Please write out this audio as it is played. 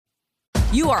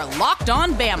You are Locked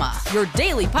On Bama, your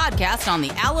daily podcast on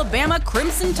the Alabama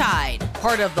Crimson Tide.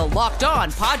 Part of the Locked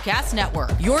On Podcast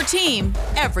Network, your team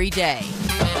every day.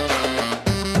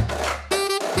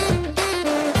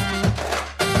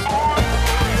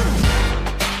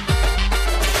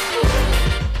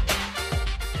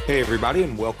 Hey, everybody,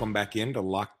 and welcome back into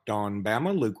Locked On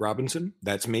Bama. Luke Robinson,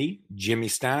 that's me. Jimmy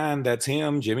Stein, that's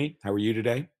him. Jimmy, how are you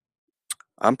today?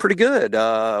 I'm pretty good.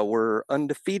 We're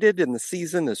undefeated, and the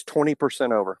season is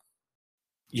 20% over.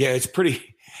 Yeah,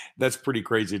 that's pretty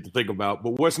crazy to think about.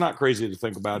 But what's not crazy to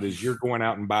think about is you're going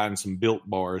out and buying some Built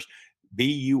bars,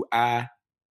 Builtbar.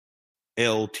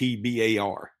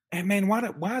 And man, why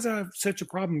is that such a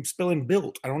problem spelling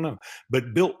Built? I don't know.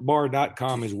 But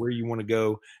BuiltBar.com is where you want to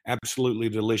go. Absolutely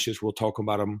delicious. We'll talk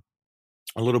about them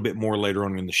a little bit more later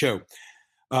on in the show.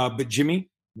 But Jimmy,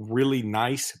 really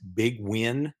nice big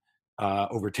win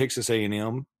over Texas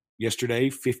A&M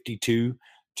yesterday, 52-24.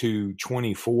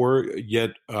 Yet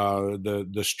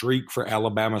the streak for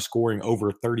Alabama scoring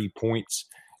over 30 points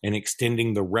and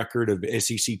extending the record of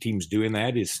SEC teams doing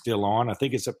that is still on. I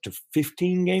think it's up to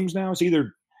 15 games now. I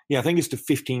think it's to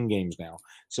 15 games now.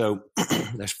 So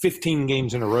that's 15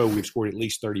 games in a row we've scored at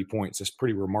least 30 points. That's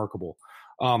pretty remarkable.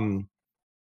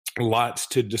 Lots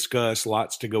to discuss,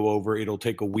 lots to go over. It'll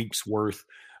take a week's worth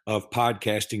of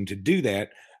podcasting to do that.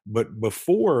 But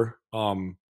before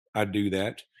I do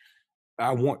that, I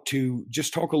want to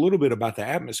just talk a little bit about the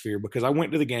atmosphere because I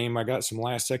went to the game. I got some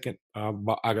last second. I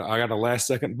got a last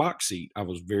second box seat. I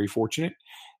was very fortunate,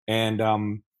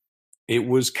 and it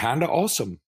was kind of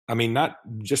awesome. I mean, not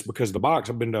just because of the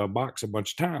box. I've been to a box a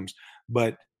bunch of times,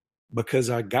 but because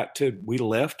we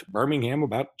left Birmingham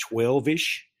about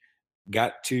 12-ish,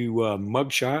 got to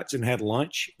Mug Shots and had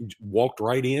lunch, walked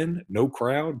right in, no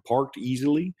crowd, parked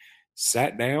easily,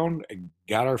 sat down,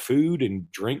 got our food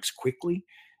and drinks quickly.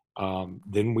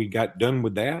 Then we got done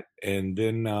with that, and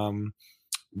then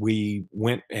we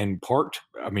went and parked,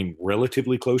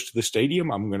 relatively close to the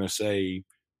stadium. I'm going to say,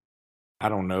 I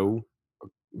don't know,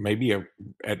 maybe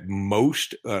at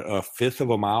most a fifth of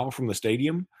a mile from the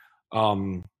stadium,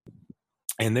 and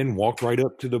then walked right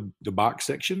up to the box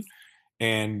section.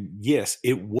 And yes,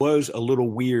 it was a little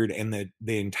weird, and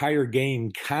the entire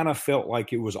game kind of felt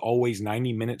like it was always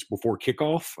 90 minutes before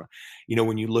kickoff,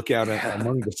 when you look out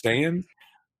among the stands.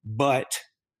 But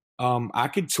I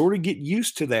could sort of get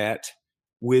used to that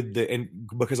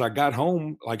because I got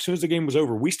home, like as soon as the game was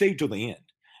over, we stayed till the end.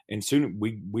 And soon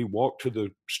we walked to the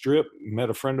strip,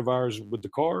 met a friend of ours with the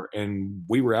car, and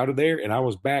we were out of there. And I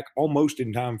was back almost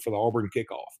in time for the Auburn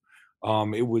kickoff.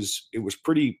 It was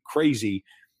pretty crazy.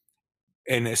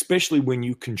 And especially when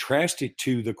you contrast it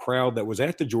to the crowd that was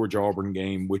at the Georgia-Auburn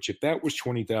game, which if that was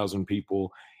 20,000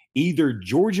 people, either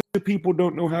Georgia people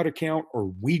don't know how to count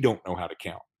or we don't know how to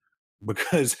count.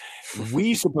 Because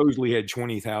we supposedly had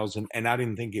 20,000, and I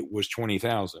didn't think it was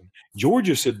 20,000.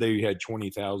 Georgia said they had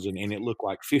 20,000, and it looked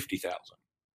like 50,000.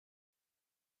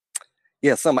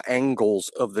 Yeah, some angles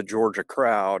of the Georgia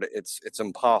crowd, it's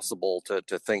impossible to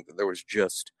think that there was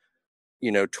just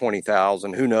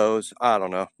 20,000. Who knows? I don't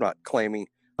know. I'm not claiming.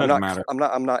 Doesn't matter. I'm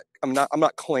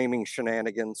not claiming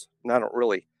shenanigans, and I don't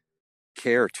really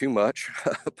care too much.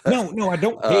 But, no, I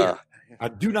don't care. I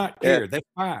do not care. That's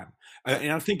fine.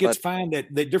 And I think it's fine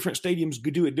that different stadiums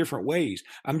could do it different ways.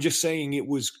 I'm just saying it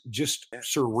was just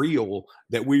surreal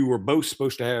that we were both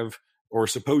supposed to have or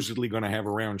supposedly going to have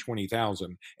around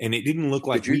 20,000. And it didn't look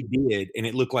like we did, and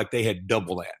it looked like they had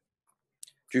double that.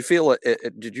 Did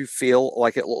you feel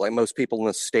like it looked like most people in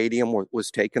the stadium was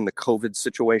taking the COVID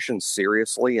situation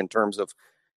seriously in terms of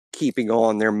keeping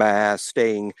on their mask,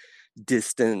 staying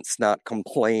distance, not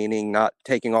complaining, not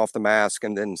taking off the mask,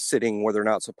 and then sitting where they're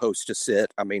not supposed to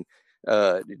sit? I mean,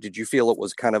 did you feel it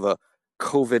was kind of a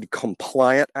COVID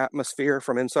compliant atmosphere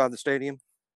from inside the stadium?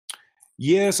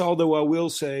 Yes, although I will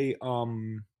say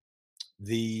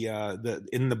the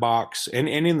in the box and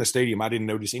in the stadium, I didn't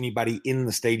notice anybody in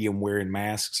the stadium wearing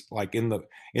masks. Like in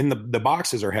the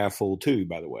boxes are half full too,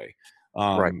 by the way.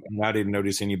 Right. And I didn't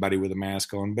notice anybody with a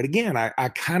mask on. But again, I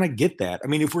kind of get that. I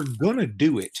mean, if we're gonna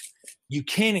do it, you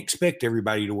can't expect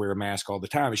everybody to wear a mask all the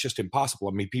time. It's just impossible.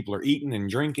 I mean, people are eating and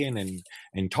drinking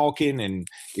and talking, and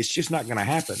it's just not going to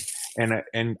happen.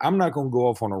 And I'm not going to go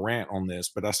off on a rant on this,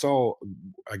 but I saw,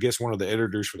 I guess, one of the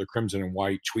editors for the Crimson and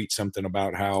White tweet something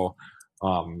about how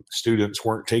students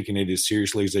weren't taking it as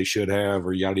seriously as they should have,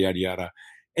 or yada, yada, yada.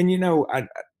 And,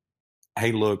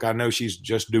 hey, look, I know she's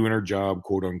just doing her job,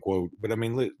 quote unquote, but I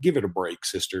mean, give it a break,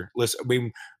 sister.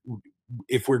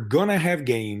 If we're going to have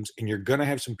games and you're going to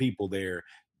have some people there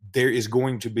is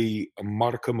going to be a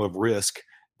modicum of risk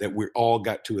that we're all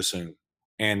got to assume.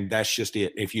 And that's just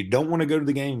it. If you don't want to go to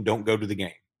the game, don't go to the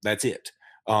game. That's it.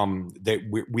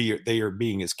 They are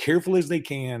being as careful as they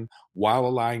can while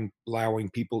allowing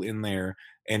people in there.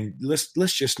 And let's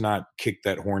just not kick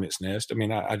that hornet's nest. I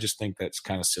mean, I just think that's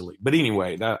kind of silly. But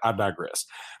anyway, I digress,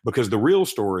 because the real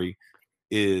story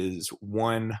is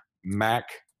one Mac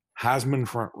Heisman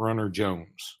front runner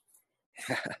Jones.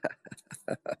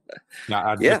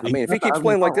 Now, if he keeps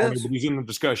playing like this, he's in the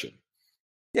discussion.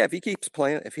 Yeah, if he keeps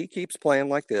playing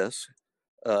like this,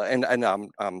 and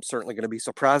I'm certainly going to be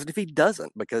surprised if he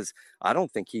doesn't, because I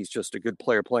don't think he's just a good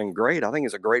player playing great. I think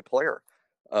he's a great player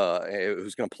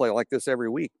who's going to play like this every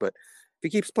week. But if he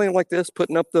keeps playing like this,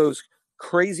 putting up those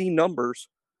crazy numbers,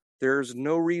 there's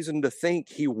no reason to think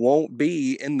he won't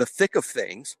be in the thick of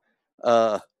things.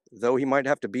 Though he might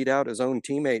have to beat out his own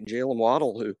teammate Jalen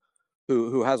Waddle,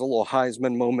 who has a little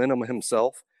Heisman momentum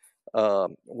himself,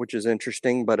 which is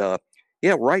interesting. But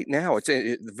yeah, right now it's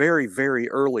very, very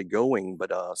early going,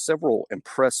 but several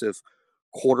impressive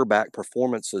quarterback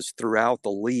performances throughout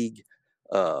the league.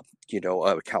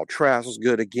 Cal Trask was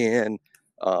good again.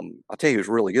 I'll tell you who's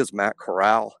really good is Matt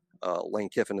Corral. Lane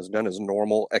Kiffin has done his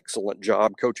normal excellent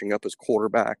job coaching up his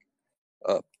quarterback.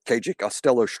 KJ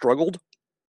Costello struggled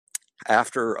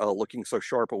after looking so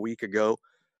sharp a week ago.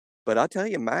 But I tell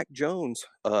you, Mac Jones,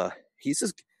 he's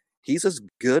as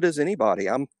good as anybody.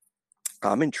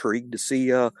 I'm intrigued to see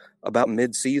about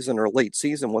mid-season or late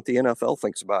season what the NFL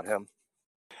thinks about him.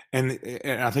 And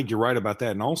I think you're right about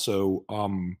that. And also,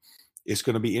 it's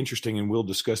going to be interesting, and we'll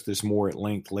discuss this more at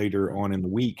length later on in the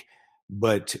week.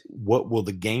 But what will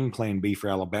the game plan be for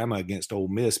Alabama against Ole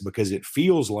Miss? Because it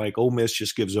feels like Ole Miss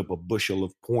just gives up a bushel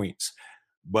of points.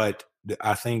 But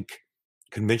I think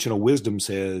conventional wisdom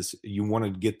says you want to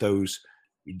get those.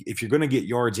 If you're going to get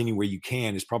yards anywhere you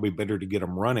can, it's probably better to get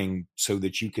them running so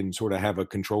that you can sort of have a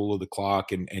control of the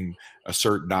clock and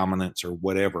assert dominance or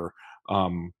whatever.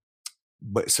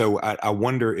 But so I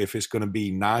wonder if it's going to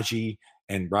be Najee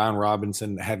and Brian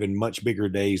Robinson having much bigger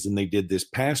days than they did this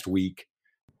past week,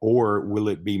 or will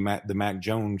it be the Mac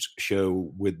Jones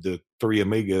show with the three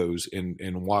amigos and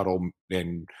Waddle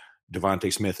and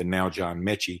Devontae Smith and now John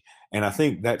Mechie? And I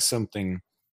think that's something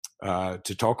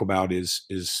to talk about is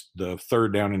the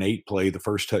 3rd down and 8 play, the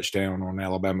first touchdown on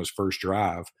Alabama's first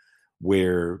drive,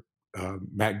 where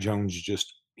Mac Jones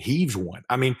just heaves one.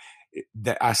 I mean,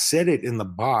 I said it in the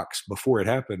box before it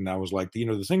happened. I was like,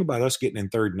 the thing about us getting in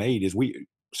 3rd and 8 is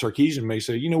Sarkisian may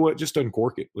say, you know what, just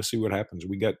uncork it. Let's see what happens.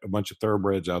 We got a bunch of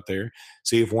thoroughbreds out there.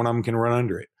 See if one of them can run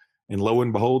under it. And lo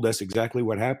and behold, that's exactly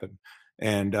what happened.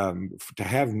 And to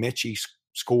have Mechie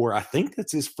score, I think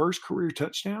that's his first career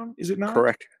touchdown. Is it not?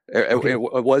 Correct. Okay. It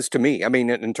was to me. I mean,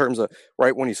 in terms of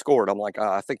right when he scored, I'm like,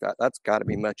 I think that's got to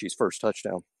be Mechie's first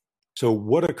touchdown. So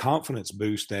what a confidence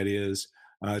boost that is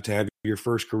to have your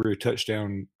first career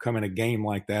touchdown come in a game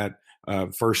like that.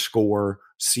 First score,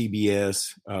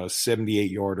 CBS,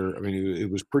 78-yarder. I mean,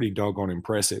 it was pretty doggone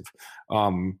impressive.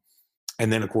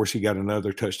 And then, of course, he got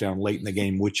another touchdown late in the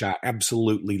game, which I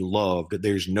absolutely loved.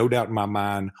 There's no doubt in my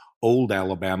mind old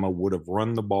Alabama would have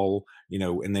run the ball,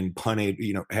 and then punted,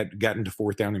 had gotten to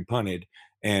 4th down and punted.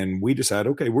 And we decided,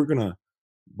 okay, we're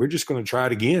just going to try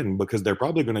it again because they're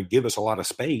probably going to give us a lot of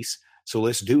space. So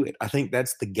let's do it. I think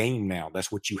that's the game now.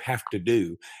 That's what you have to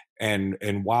do. And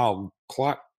while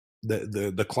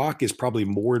the clock is probably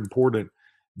more important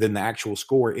than the actual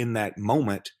score in that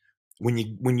moment, when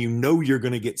you know you're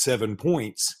going to get 7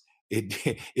 points,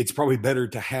 it's probably better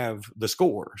to have the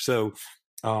score. So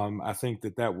I think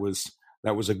that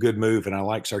was a good move, and I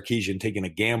like Sarkisian taking a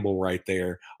gamble right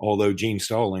there. Although Gene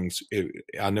Stallings,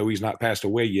 I know he's not passed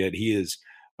away yet, he is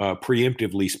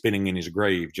preemptively spinning in his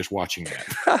grave just watching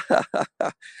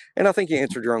that. And I think you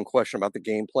answered your own question about the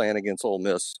game plan against Ole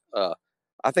Miss.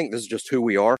 I think this is just who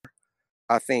we are.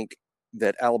 I think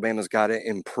that Alabama's got to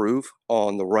improve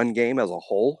on the run game as a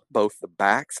whole, both the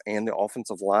backs and the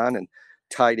offensive line and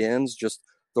tight ends. Just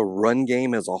the run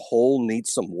game as a whole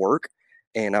needs some work.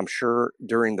 And I'm sure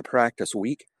during the practice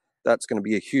week, that's going to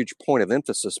be a huge point of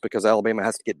emphasis because Alabama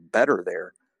has to get better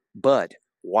there. But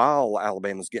while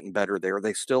Alabama's getting better there,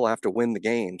 they still have to win the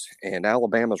games. And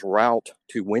Alabama's route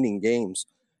to winning games,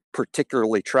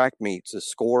 particularly track meets, is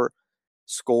score,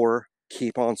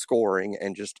 keep on scoring,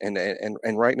 and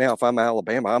right now, if I'm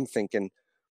Alabama, I'm thinking,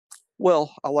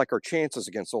 well, I like our chances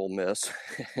against Ole Miss,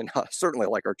 and I certainly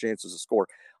like our chances to score.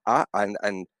 I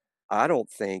don't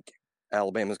think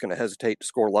Alabama's going to hesitate to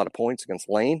score a lot of points against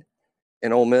Lane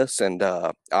and Ole Miss, and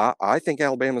I think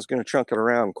Alabama's going to chunk it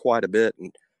around quite a bit,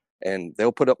 and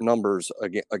they'll put up numbers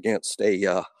against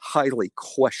a highly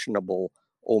questionable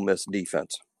Ole Miss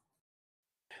defense.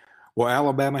 Well,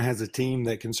 Alabama has a team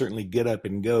that can certainly get up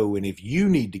and go. And if you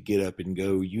need to get up and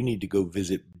go, you need to go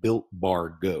visit Built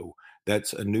Bar Go.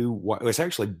 That's a new, it's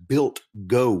actually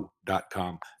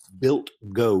builtgo.com,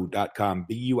 builtgo.com,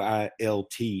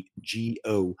 builtgo.com.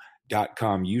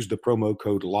 Use the promo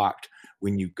code LOCKED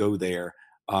when you go there.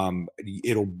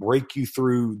 It'll break you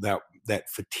through that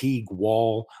fatigue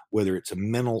wall, whether it's a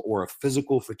mental or a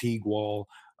physical fatigue wall.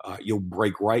 You'll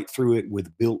break right through it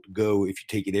with Built Go if you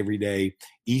take it every day.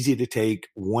 Easy to take,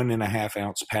 1.5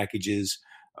 ounce packages.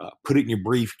 Put it in your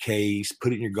briefcase,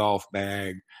 put it in your golf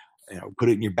bag, put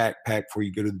it in your backpack before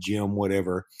you go to the gym,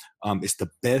 whatever. It's the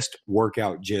best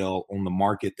workout gel on the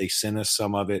market. They sent us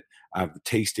some of it. I've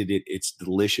tasted it. It's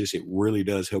delicious. It really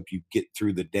does help you get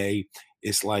through the day.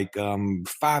 It's like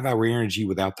 5-hour energy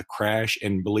without the crash.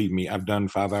 And believe me, I've done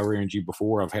 5-hour energy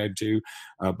before. I've had to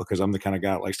because I'm the kind of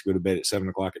guy that likes to go to bed at 7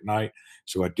 o'clock at night.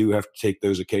 So I do have to take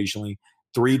those occasionally.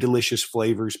 3 delicious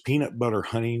flavors: peanut butter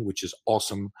honey, which is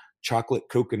awesome, chocolate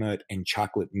coconut, and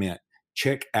chocolate mint.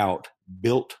 Check out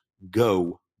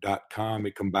builtgo.com.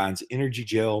 It combines energy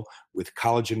gel with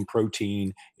collagen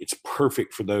protein. It's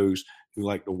perfect for those who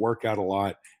like to work out a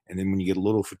lot. And then when you get a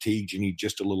little fatigued, you need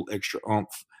just a little extra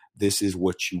oomph. This is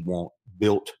what you want.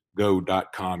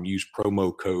 Builtgo.com. Use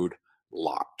promo code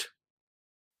LOCKED.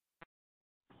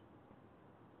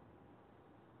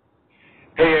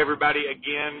 Hey, everybody.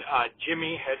 Again,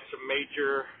 Jimmy had some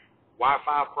major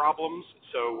Wi-Fi problems,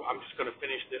 so I'm just going to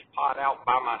finish this pod out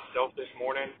by myself this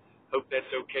morning. Hope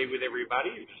that's okay with everybody.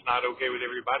 If it's not okay with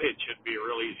everybody, it should be a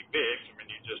real easy fix. I mean,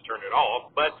 you just turn it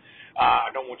off. But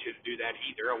I don't want you to do that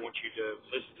either. I want you to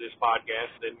listen to this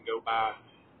podcast and then go buy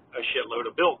a shitload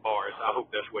of Built Bars. I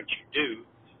hope that's what you do.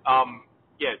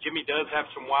 Yeah, Jimmy does have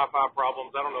some Wi-Fi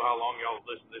problems. I don't know how long y'all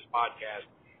listen to this podcast,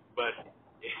 but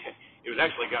it was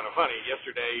actually kind of funny.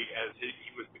 Yesterday, as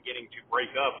he was beginning to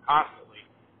break up constantly,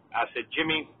 I said,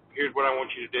 Jimmy, here's what I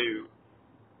want you to do.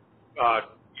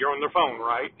 You're on the phone,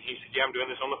 right? He said, yeah, I'm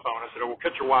doing this on the phone. I said, oh, well,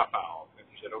 cut your Wi-Fi off. And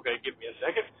he said, okay, give me a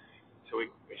second. So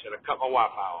he said, I cut my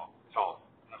Wi-Fi off. It's off.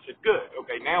 And I said, good.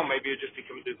 Okay, now maybe it'll just be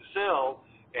coming through the cell,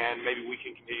 and maybe we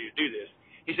can continue to do this.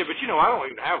 He said, but, I don't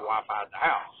even have Wi-Fi at the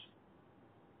house.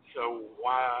 So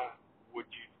why would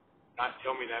you not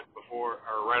tell me that before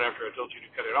or right after I told you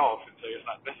to cut it off and say it's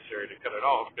not necessary to cut it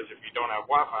off? Because if you don't have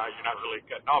Wi-Fi, you're not really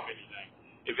cutting off anything.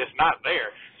 If it's not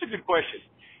there, it's a good question.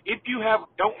 If you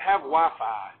don't have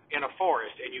Wi-Fi in a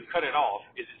forest and you cut it off,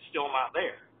 is it still not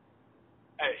there?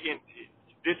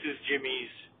 This is Jimmy's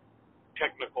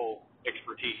technical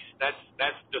expertise. That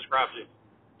describes it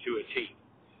to a T.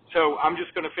 So I'm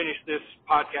just going to finish this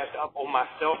podcast up on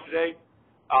myself today.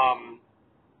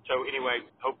 So anyway,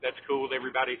 hope that's cool with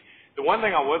everybody. The one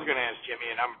thing I was going to ask Jimmy,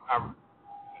 and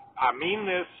I mean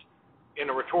this in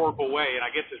a rhetorical way, and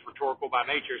I guess it's rhetorical by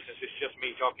nature since it's just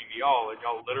me talking to y'all, and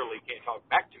y'all literally can't talk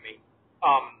back to me.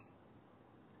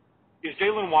 Is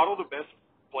Jaylen Waddle the best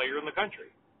player in the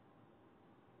country?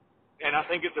 And I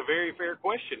think it's a very fair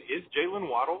question. Is Jaylen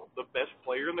Waddle the best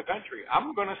player in the country?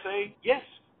 I'm going to say yes.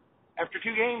 After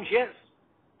 2 games, yes.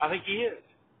 I think he is.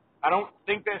 I don't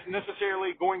think that's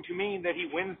necessarily going to mean that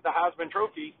he wins the Heisman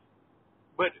Trophy,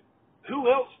 but who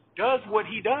else does what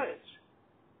he does?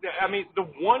 I mean, the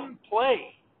one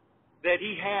play that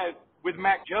he had with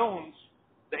Mac Jones,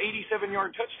 the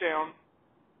 87-yard touchdown,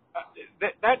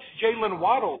 that's Jaylen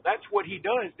Waddle. That's what he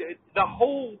does. The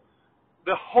whole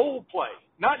play,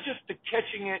 not just the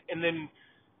catching it and then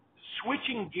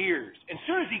switching gears. As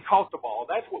soon as he caught the ball,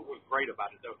 that's what was great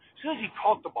about it, though. As soon as he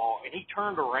caught the ball and he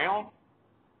turned around,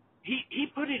 he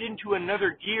put it into another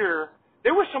gear.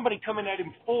 There was somebody coming at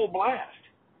him full blast,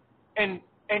 and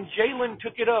Jaylen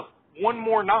took it up one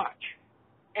more notch,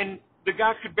 and the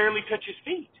guy could barely touch his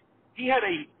feet. He had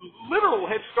a literal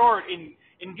head start in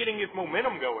getting his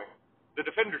momentum going. The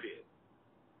defender did.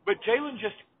 But Jaylen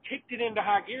just kicked it into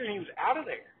high gear, and he was out of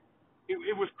there.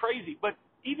 It was crazy. But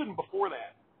even before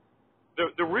that,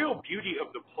 the real beauty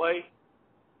of the play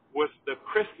was the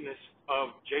crispness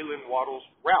of Jaylen Waddle's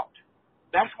route.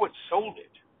 That's what sold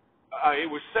it.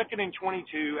 It was 2nd and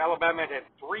 22. Alabama had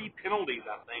 3 penalties,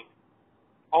 I think,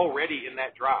 already in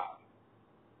that drive.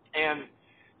 And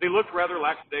they looked rather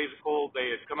lackadaisical.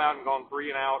 They had come out and gone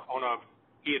 3 and out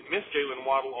he had missed Jaylen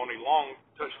Waddle on a long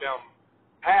touchdown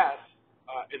pass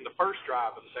in the first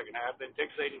drive of the second half. Then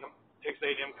Texas A&M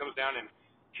comes down and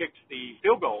kicks the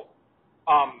field goal.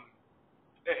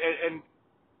 And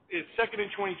it's 2nd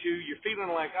and 22. You're feeling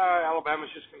like,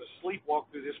 Alabama's just going to sleepwalk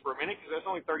through this for a minute because that's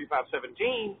only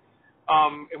 35-17,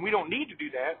 and we don't need to do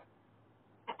that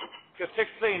because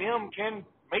Texas A&M can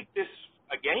make this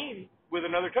a game with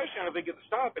another touchdown if they get the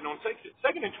stop. And on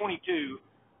 2nd and 22,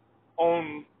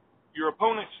 on your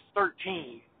opponent's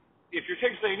 13. If you're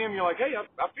Texas A&M, you're like, hey,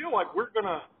 I feel like we're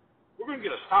gonna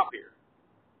get a stop here.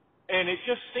 And it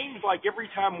just seems like every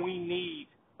time we need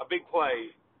a big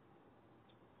play,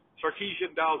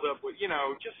 Sarkisian dials up with,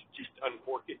 just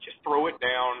unfork it, just throw it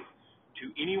down to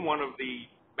any one of the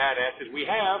badasses we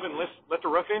have, and let the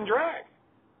rough end drag.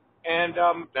 And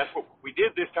that's what we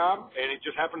did this time, and it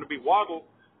just happened to be Waddle.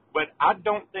 But I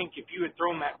don't think if you had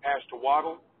thrown that pass to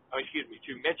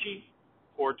to Mechie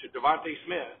or to Devontae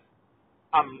Smith,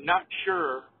 I'm not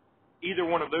sure either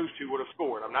one of those two would have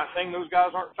scored. I'm not saying those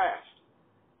guys aren't fast,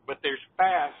 but there's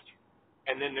fast,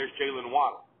 and then there's Jalen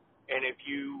Waddle. And if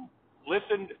you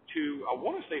listened to, I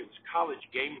want to say it was College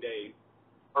Game Day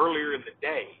earlier in the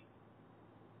day,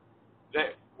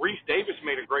 that Reese Davis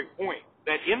made a great point,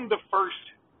 that in the first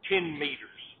 10 meters,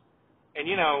 and,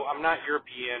 I'm not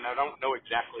European. I don't know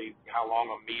exactly how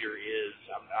long a meter is.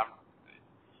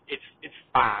 It's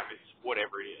 5. It's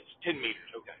whatever it is. 10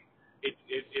 meters, okay.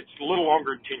 It's a little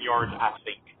longer than 10 yards, I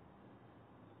think.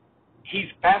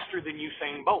 He's faster than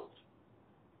Usain Bolt.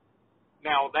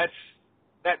 Now,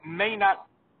 that may not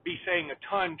be saying a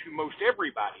ton to most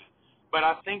everybody, but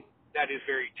I think that is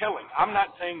very telling. I'm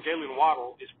not saying Jalen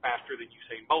Waddle is faster than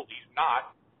Usain Bolt. He's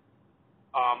not,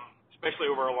 especially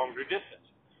over a longer distance.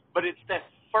 But it's that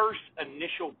first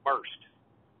initial burst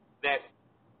that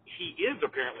he is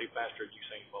apparently faster than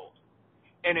Usain Bolt.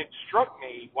 And it struck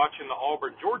me watching the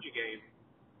Auburn-Georgia game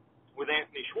with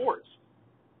Anthony Schwartz,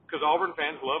 because Auburn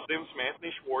fans love them some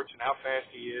Anthony Schwartz and how fast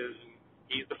he is, and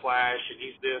he's the Flash, and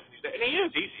he's this, and he's that. And he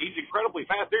is. He's incredibly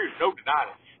fast. There's no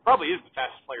denying it. Probably is the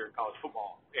fastest player in college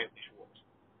football, Anthony Schwartz.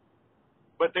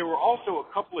 But there were also a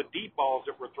couple of deep balls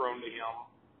that were thrown to him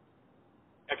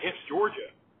against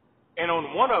Georgia. And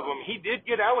on one of them, he did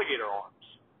get alligator arms.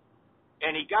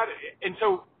 And he got it. And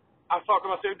so I thought to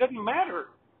myself, it doesn't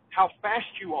matter how fast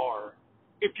you are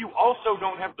if you also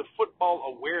don't have the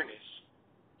football awareness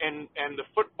and the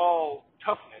football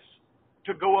toughness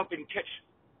to go up and catch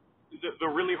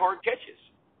the really hard catches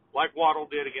like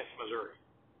Waddle did against Missouri.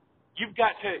 You've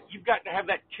got to have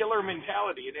that killer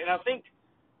mentality. And I think,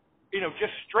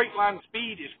 just straight line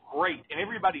speed is great, and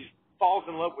everybody falls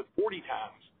in love with 40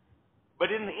 times. But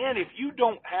in the end, if you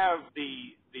don't have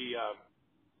the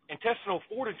intestinal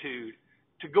fortitude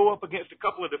to go up against a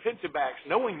couple of defensive backs,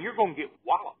 knowing you're going to get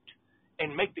walloped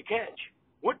and make the catch,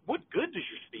 what good does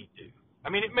your speed do? I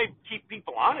mean, it may keep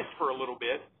people honest for a little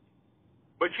bit,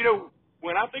 but,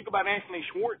 when I think about Anthony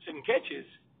Schwartz and catches,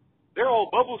 they're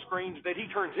all bubble screens that he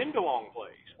turns into long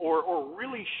plays, or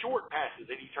really short passes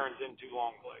that he turns into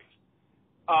long plays.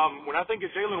 When I think of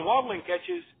Jalen Waddle and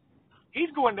catches, he's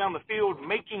going down the field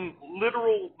making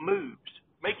literal moves,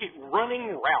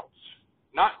 running routes,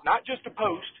 not just a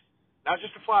post, not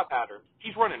just a fly pattern.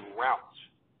 He's running routes.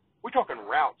 We're talking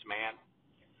routes, man.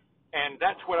 And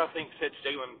that's what I think sets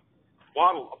Jalen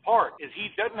Waddle apart, is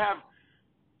he doesn't have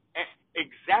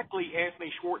exactly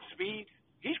Anthony Schwartz speed.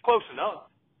 He's close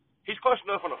enough. He's close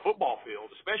enough on a football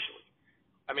field, especially.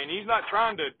 I mean, he's not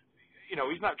trying to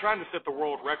set the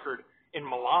world record in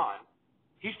Milan.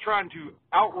 He's trying to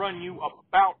outrun you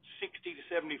about 60 to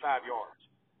 75 yards.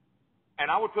 And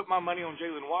I would put my money on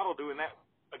Jalen Waddle doing that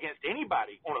against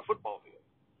anybody on a football field.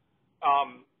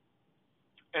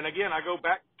 And again, I go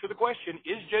back to the question,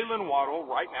 is Jalen Waddle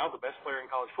right now the best player in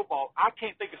college football? I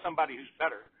can't think of somebody who's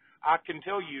better. I can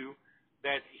tell you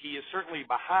that he is certainly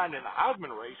behind in the Heisman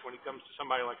race when it comes to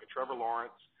somebody like a Trevor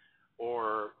Lawrence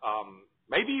or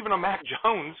maybe even a Mac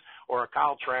Jones or a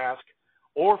Kyle Trask,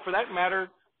 or for that matter,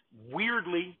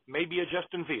 weirdly, maybe a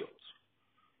Justin Fields.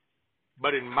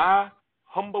 But in my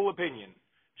humble opinion,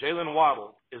 Jalen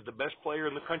Waddle is the best player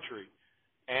in the country,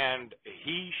 and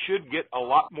he should get a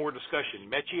lot more discussion.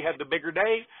 Mechie had the bigger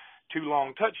day, 2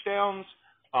 long touchdowns,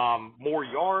 more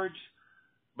yards,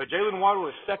 but Jalen Waddle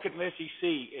is second in the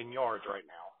SEC in yards right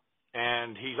now,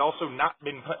 and he's also not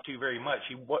been punt to very much.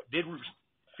 He did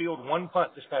field 1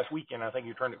 punt this past weekend. I think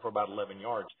he returned it for about 11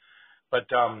 yards. But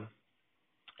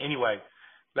anyway,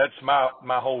 that's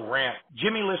my whole rant,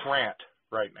 Jimmy-less rant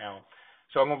right now.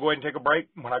 So I'm going to go ahead and take a break.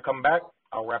 When I come back,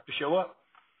 I'll wrap the show up.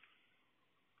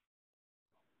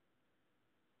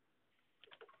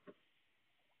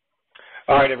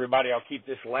 All right, everybody, I'll keep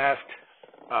this last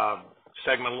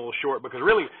segment a little short because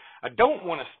really I don't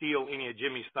want to steal any of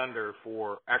Jimmy's thunder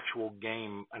for actual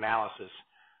game analysis.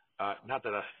 Not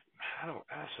that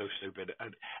that's so stupid.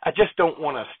 I just don't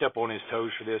want to step on his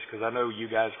toes for this because I know you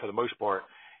guys, for the most part,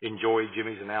 enjoy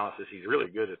Jimmy's analysis. He's really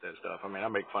good at that stuff. I mean, I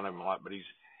make fun of him a lot, but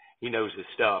he knows his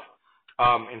stuff.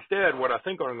 Instead, what I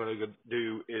think I'm going to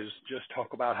do is just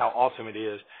talk about how awesome it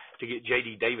is to get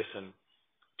J.D. Davison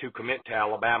to commit to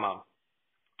Alabama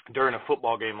during a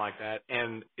football game like that.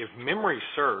 And if memory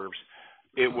serves,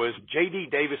 it was J.D.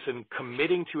 Davison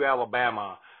committing to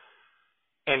Alabama,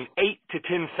 and 8 to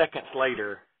 10 seconds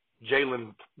later,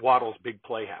 Jalen Waddle's big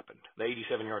play happened. The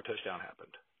 87-yard touchdown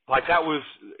happened. Like that was,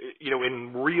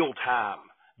 in real time,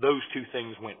 those two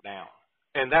things went down.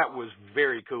 And that was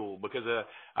very cool because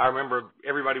I remember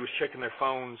everybody was checking their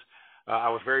phones. I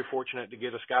was very fortunate to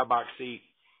get a skybox seat,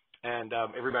 and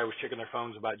everybody was checking their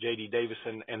phones about J.D.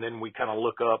 Davison. And then we kind of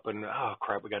look up and, oh,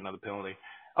 crap, we got another penalty.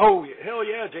 Oh, hell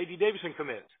yeah, J.D. Davison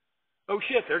commits. Oh,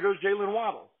 shit, there goes Jalen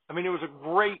Waddle. I mean, it was a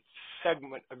great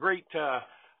segment, a great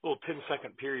little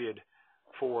 10-second period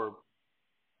for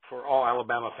all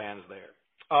Alabama fans there.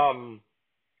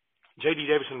 J.D.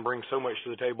 Davison brings so much to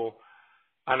the table.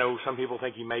 I know some people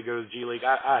think he may go to the G League.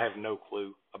 I have no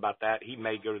clue about that. He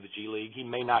may go to the G League. He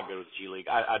may not go to the G League.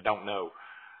 I don't know.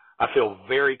 I feel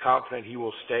very confident he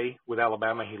will stay with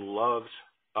Alabama. He loves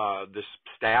this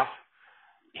staff.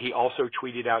 He also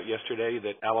tweeted out yesterday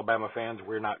that Alabama fans,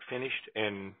 we're not finished.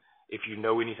 And if you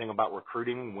know anything about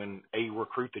recruiting, when a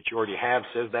recruit that you already have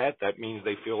says that, that means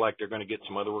they feel like they're going to get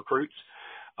some other recruits.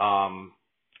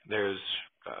 There's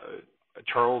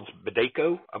Charles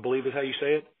Bediako, I believe is how you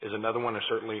say it, is another one that's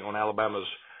certainly on Alabama's,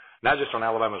 not just on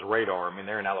Alabama's radar. I mean,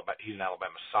 they're in Alabama. He's in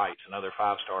Alabama's sights. Another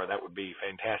 5-star, that would be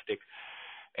fantastic.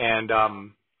 And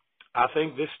I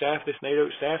think this staff, this NATO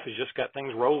staff, has just got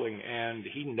things rolling, and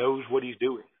he knows what he's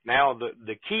doing. Now,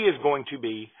 the key is going to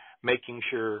be making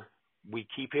sure we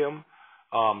keep him.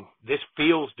 This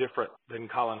feels different than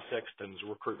Colin Sexton's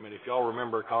recruitment. If y'all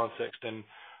remember, Colin Sexton,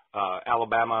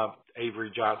 Alabama,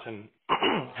 Avery Johnson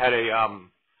had a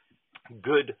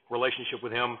good relationship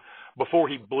with him before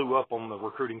he blew up on the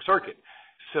recruiting circuit.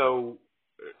 So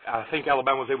I think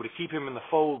Alabama was able to keep him in the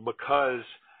fold because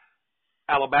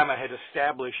Alabama had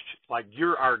established, like,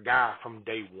 you're our guy from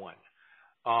day one.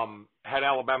 Had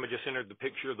Alabama just entered the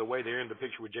picture the way they're in the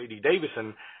picture with J.D.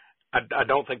 Davison, I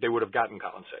don't think they would have gotten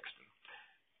Colin Sexton.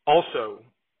 Also,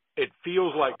 it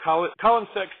feels like Colin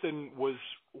Sexton was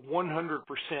 100%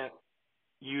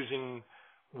 using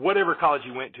whatever college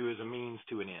he went to as a means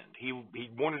to an end. He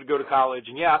wanted to go to college,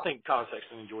 and yeah, I think Colin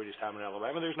Sexton enjoyed his time in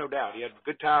Alabama. There's no doubt. He had a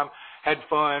good time, had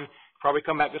fun, probably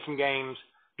come back to some games.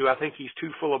 Do I think he's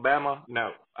too full of Bama?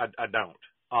 No, I don't.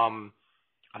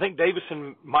 I think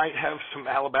Davison might have some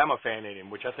Alabama fan in him,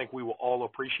 which I think we will all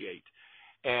appreciate.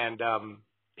 And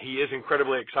he is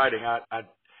incredibly exciting.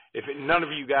 If any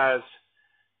of you guys,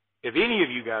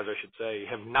 I should say,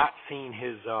 have not seen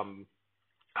his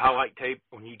highlight tape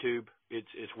on YouTube,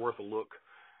 it's worth a look.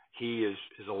 He is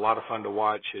a lot of fun to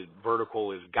watch. His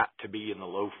vertical has got to be in the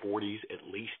low 40s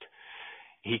at least.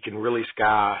 He can really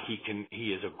sky.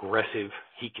 He is aggressive.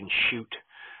 He can shoot.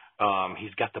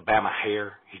 He's got the Bama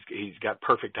hair. He's got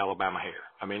perfect Alabama hair.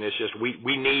 I mean, it's just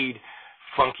we need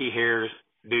funky hairs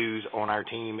dudes on our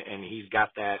team, and he's got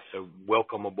that. So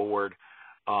welcome aboard.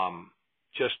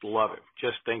 Just love him.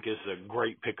 Just think it's a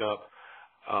great pickup.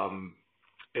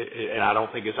 And I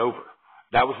don't think it's over.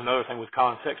 That was another thing with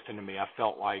Colin Sexton to me. I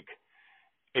felt like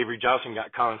Avery Johnson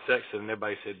got Colin Sexton, and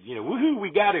everybody said, woohoo,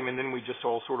 we got him. And then we just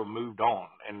all sort of moved on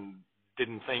and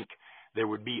didn't think there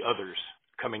would be others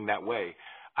coming that way.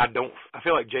 I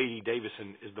feel like J.D.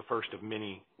 Davison is the first of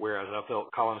many, whereas I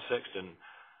felt Colin Sexton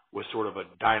was sort of a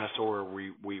dinosaur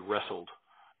we wrestled,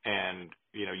 and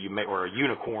or a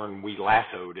unicorn we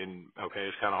lassoed, and okay,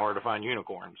 it's kind of hard to find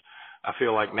unicorns. I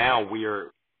feel like now we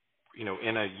are,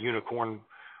 in a unicorn.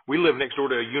 We live next door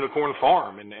to a unicorn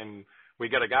farm, and we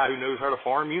got a guy who knows how to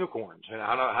farm unicorns and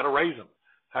how to raise them,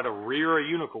 how to rear a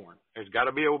unicorn. There's got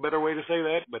to be a better way to say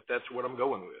that, but that's what I'm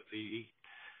going with.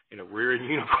 Rearing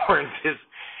unicorns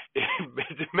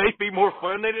it may be more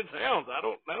fun than it sounds. I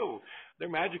don't know. They're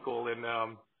magical and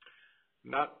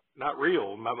not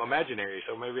real, imaginary.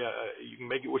 So maybe you can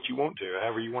make it what you want to,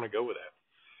 however you want to go with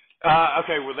that.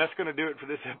 Okay, well, that's going to do it for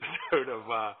this episode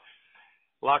of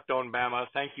Locked On Bama.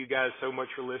 Thank you guys so much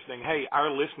for listening. Hey, our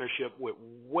listenership went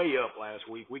way up last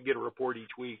week. We get a report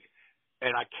each week,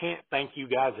 and I can't thank you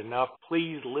guys enough.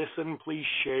 Please listen. Please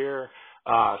share.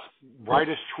 Write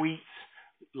us tweets.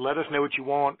 Let us know what you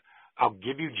want. I'll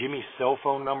give you Jimmy's cell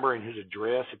phone number and his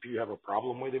address if you have a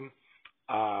problem with him.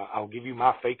 I'll give you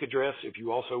my fake address if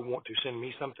you also want to send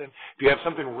me something. If you have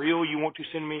something real you want to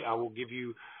send me, I will give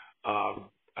you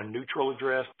a neutral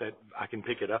address that I can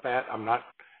pick it up at. I'm not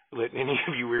letting any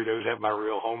of you weirdos have my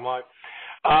real home life.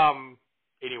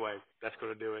 Anyway, that's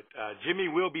going to do it. Jimmy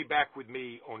will be back with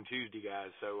me on Tuesday,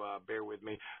 guys, so bear with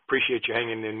me. Appreciate you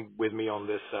hanging in with me on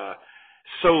this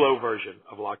solo version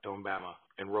of Locked On Bama.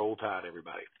 And roll tide,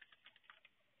 everybody.